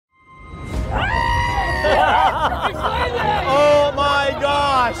Oh my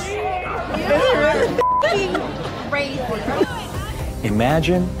gosh! Crazy.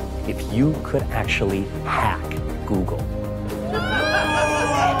 Imagine if you could actually hack Google.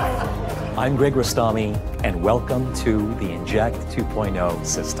 I'm Greg Rostami, and welcome to the Inject 2.0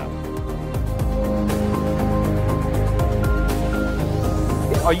 system.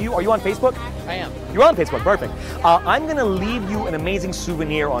 Are you on Facebook? I am. You're on Facebook, perfect. I'm gonna leave you an amazing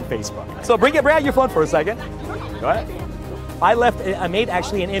souvenir on Facebook. So bring out your phone for a second. Go ahead. I made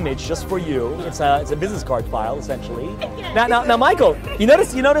actually an image just for you. It's a business card file, essentially. Now, Michael, you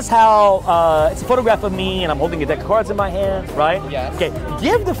notice how it's a photograph of me and I'm holding a deck of cards in my hand, right? Yes. Okay,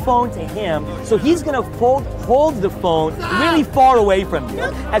 give the phone to him, so he's gonna hold the phone really far away from you.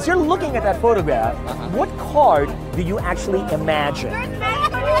 As you're looking at that photograph, what card do you actually imagine?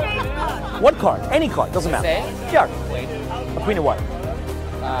 What card? Any card, doesn't matter. Say? Yeah. Wait. A queen of what?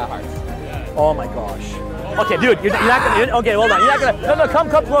 Hearts. Oh my gosh. Okay, dude, you're not gonna. Okay, hold on. You're not gonna. No, come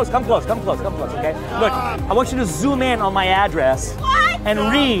close. Okay. Look, I want you to zoom in on my address and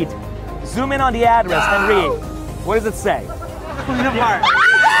read. Zoom in on the address and read. What does it say? Queen of Hearts.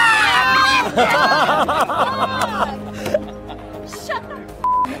 Shut the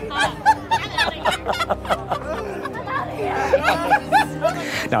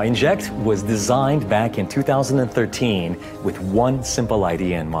Now, Inject was designed back in 2013 with one simple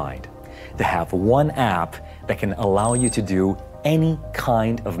idea in mind: to have one app that can allow you to do any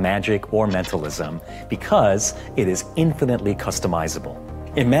kind of magic or mentalism because it is infinitely customizable.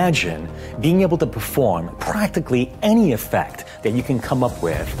 Imagine being able to perform practically any effect that you can come up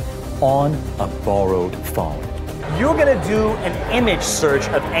with on a borrowed phone. You're gonna do an image search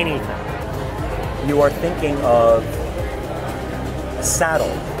of anything. You are thinking of a saddle.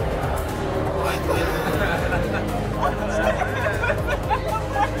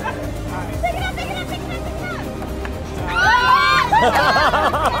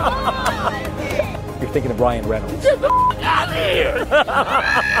 You're thinking of Ryan Reynolds. Get the out of here!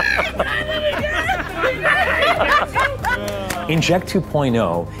 Inject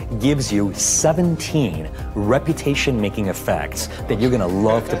 2.0 gives you 17 reputation-making effects that you're gonna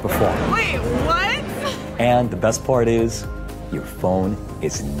love to perform. Wait, what? And the best part is, your phone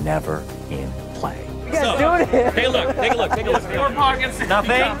is never in play. So, hey, look, take a look. Four pockets.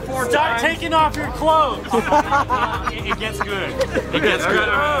 Nothing? Start taking off your clothes. It gets good. It gets good.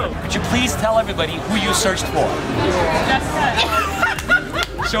 Could you please tell everybody who you searched for?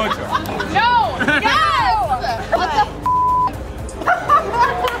 Show it to her. No! Yes! What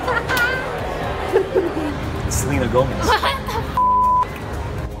the Selena Gomez.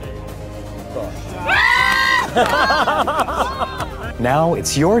 Now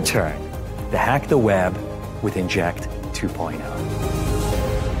it's your turn to hack the web with Inject 2.0.